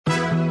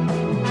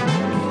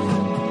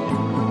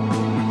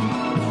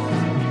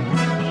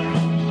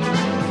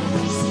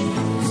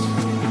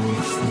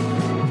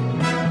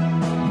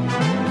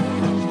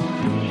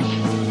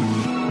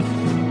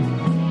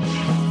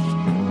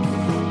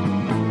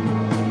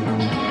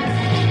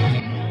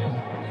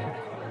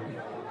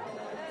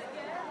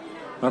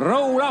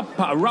Roll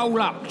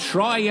up,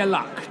 try your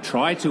luck.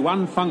 Try to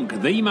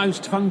unfunk the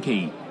most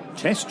funky.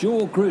 Test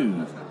your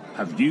groove.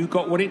 Have you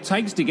got what it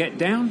takes to get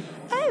down?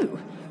 Oh,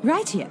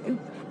 rightio.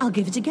 I'll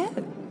give it a go.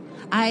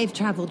 I've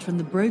travelled from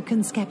the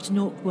broken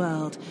Skeptonaut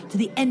world to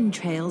the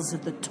entrails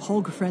of the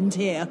Tog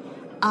frontier.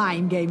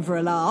 I'm game for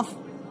a laugh.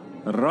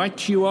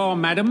 Right you are,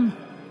 madam.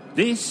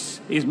 This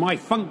is my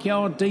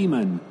funkyard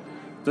demon,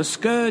 the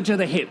scourge of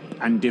the hip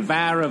and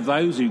devourer of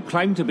those who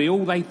claim to be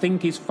all they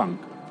think is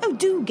funk. Oh,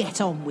 do get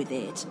on with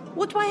it.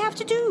 What do I have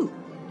to do?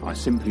 I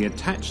simply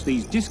attach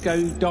these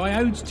disco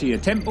diodes to your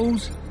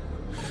temples.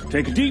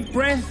 Take a deep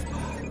breath,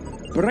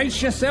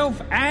 brace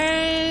yourself,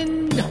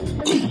 and...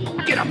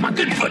 Get off my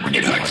good foot,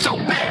 it hurts so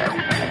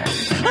bad.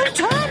 Oh,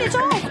 turn it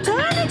off,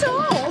 turn it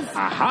off.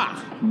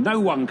 Aha! No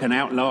one can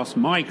outlast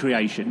my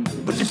creation.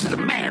 But this is a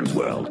man's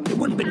world. It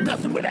wouldn't be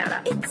nothing without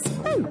her. It's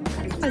smoke.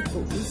 I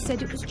thought you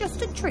said it was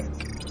just a trick.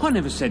 I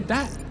never said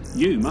that.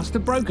 You must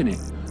have broken it.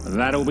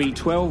 That'll be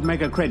 12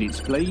 mega credits,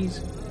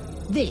 please.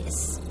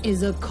 This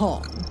is a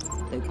con,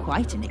 though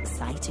quite an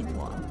exciting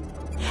one.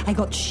 I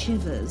got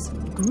shivers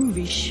and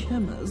groovy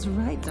shimmers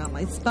right down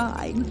my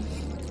spine.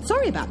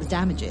 Sorry about the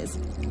damages.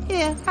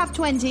 Here, have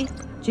 20.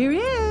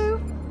 Cheerio!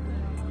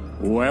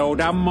 Well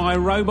done, my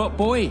robot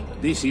boy.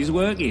 This is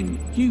working.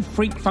 You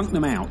freak funk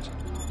them out.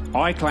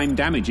 I claim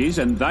damages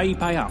and they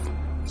pay up.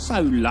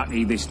 So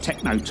lucky this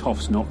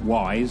techno-toff's not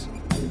wise.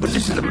 But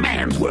this is a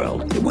man's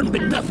world. It wouldn't be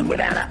nothing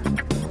without her.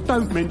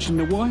 Don't mention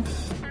the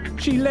wife.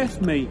 She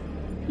left me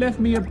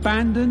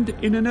abandoned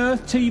in an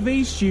Earth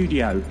TV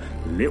studio,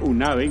 little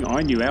knowing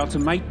I knew how to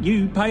make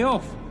you pay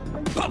off.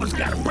 Papa's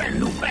got a brand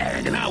new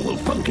bag and I will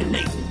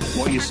funkinate.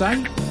 What you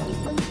say?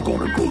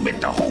 Gonna groove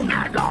it the whole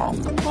night long.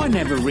 I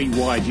never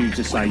rewired you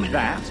to say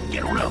that.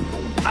 Get on up.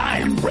 I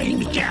am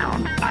brains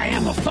down. I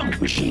am a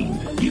funk machine.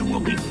 You will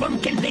be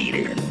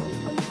funkinated.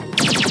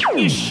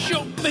 You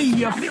shot me,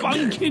 you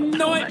funkin'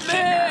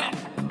 nightmare!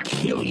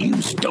 Kill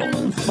you,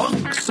 stone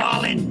funk,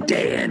 solid,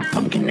 dead,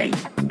 funkinate.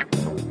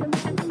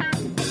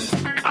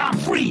 I'm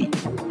free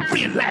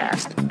at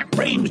last.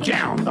 Brains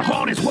down, the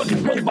hardest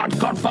working robot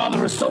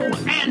godfather of soul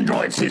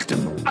android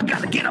system. I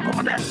gotta get up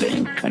on that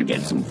thing and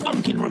get some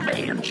funkin'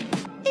 revenge.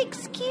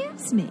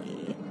 Excuse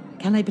me.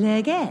 Can I play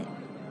again?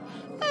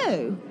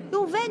 Oh,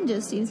 your vendor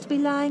seems to be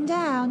lying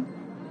down.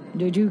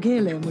 Did you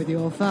kill him with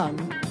your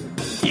funk?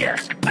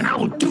 Yes, and I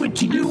will do it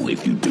to you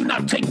if you do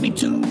not take me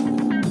to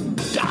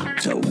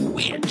Dr.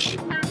 Witch.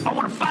 I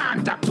want to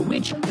find Dr.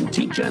 Witch and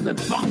teach her that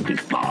funk is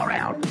far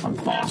out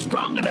and far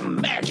stronger than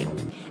magic.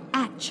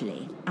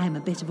 Actually, I'm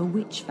a bit of a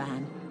witch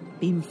fan.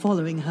 Been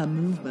following her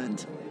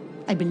movement.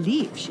 I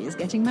believe she is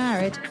getting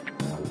married.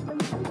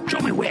 Show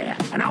me where,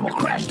 and I will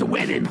crash the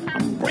wedding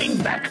and bring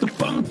back the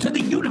funk to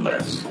the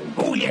universe.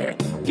 Oh yeah,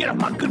 get off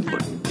my good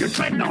foot. You're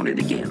treading on it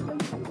again.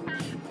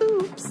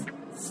 Oops,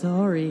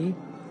 sorry.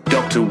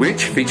 Dr.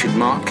 Witch featured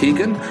Mark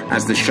Keegan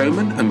as the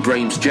showman and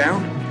Brains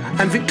Jown,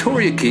 and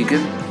Victoria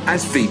Keegan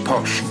as V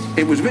Posh.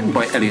 It was written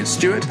by Elliot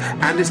Stewart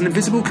and is an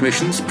Invisible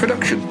Commissions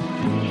production.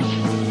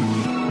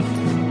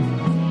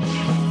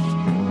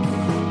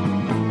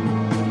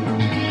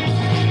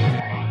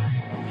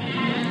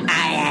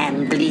 I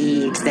am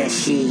Bleeds the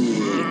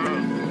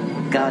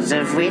Sheep. Gods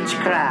of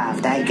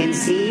Witchcraft, I can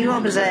see you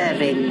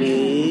observing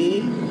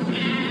me.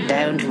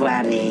 Don't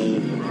worry,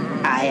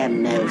 I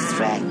am no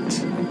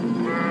threat.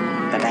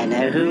 But I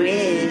know who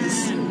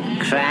is.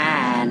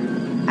 Cran.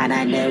 And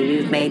I know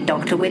you've made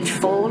Dr. Witch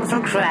fall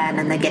for Cran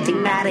and they're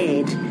getting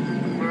married.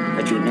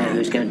 But you know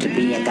who's going to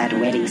be at that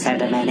wedding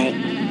ceremony?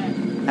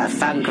 A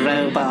funk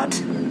robot,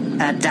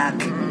 a duck,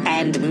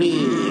 and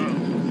me.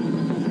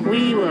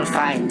 We will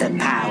find the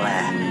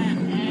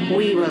power.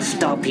 We will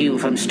stop you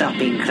from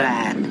stopping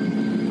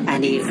Cran.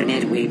 And even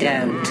if we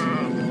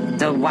don't,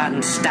 the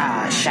 1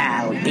 star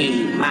shall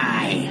be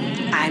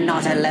mine. I'm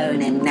not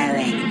alone in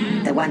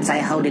knowing that once I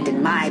hold it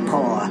in my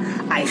paw,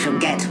 I shall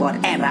get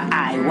whatever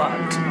I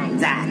want.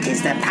 That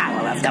is the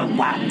power of the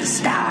 1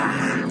 star.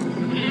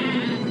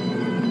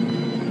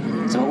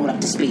 So we're all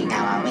up to speed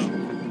now, are we?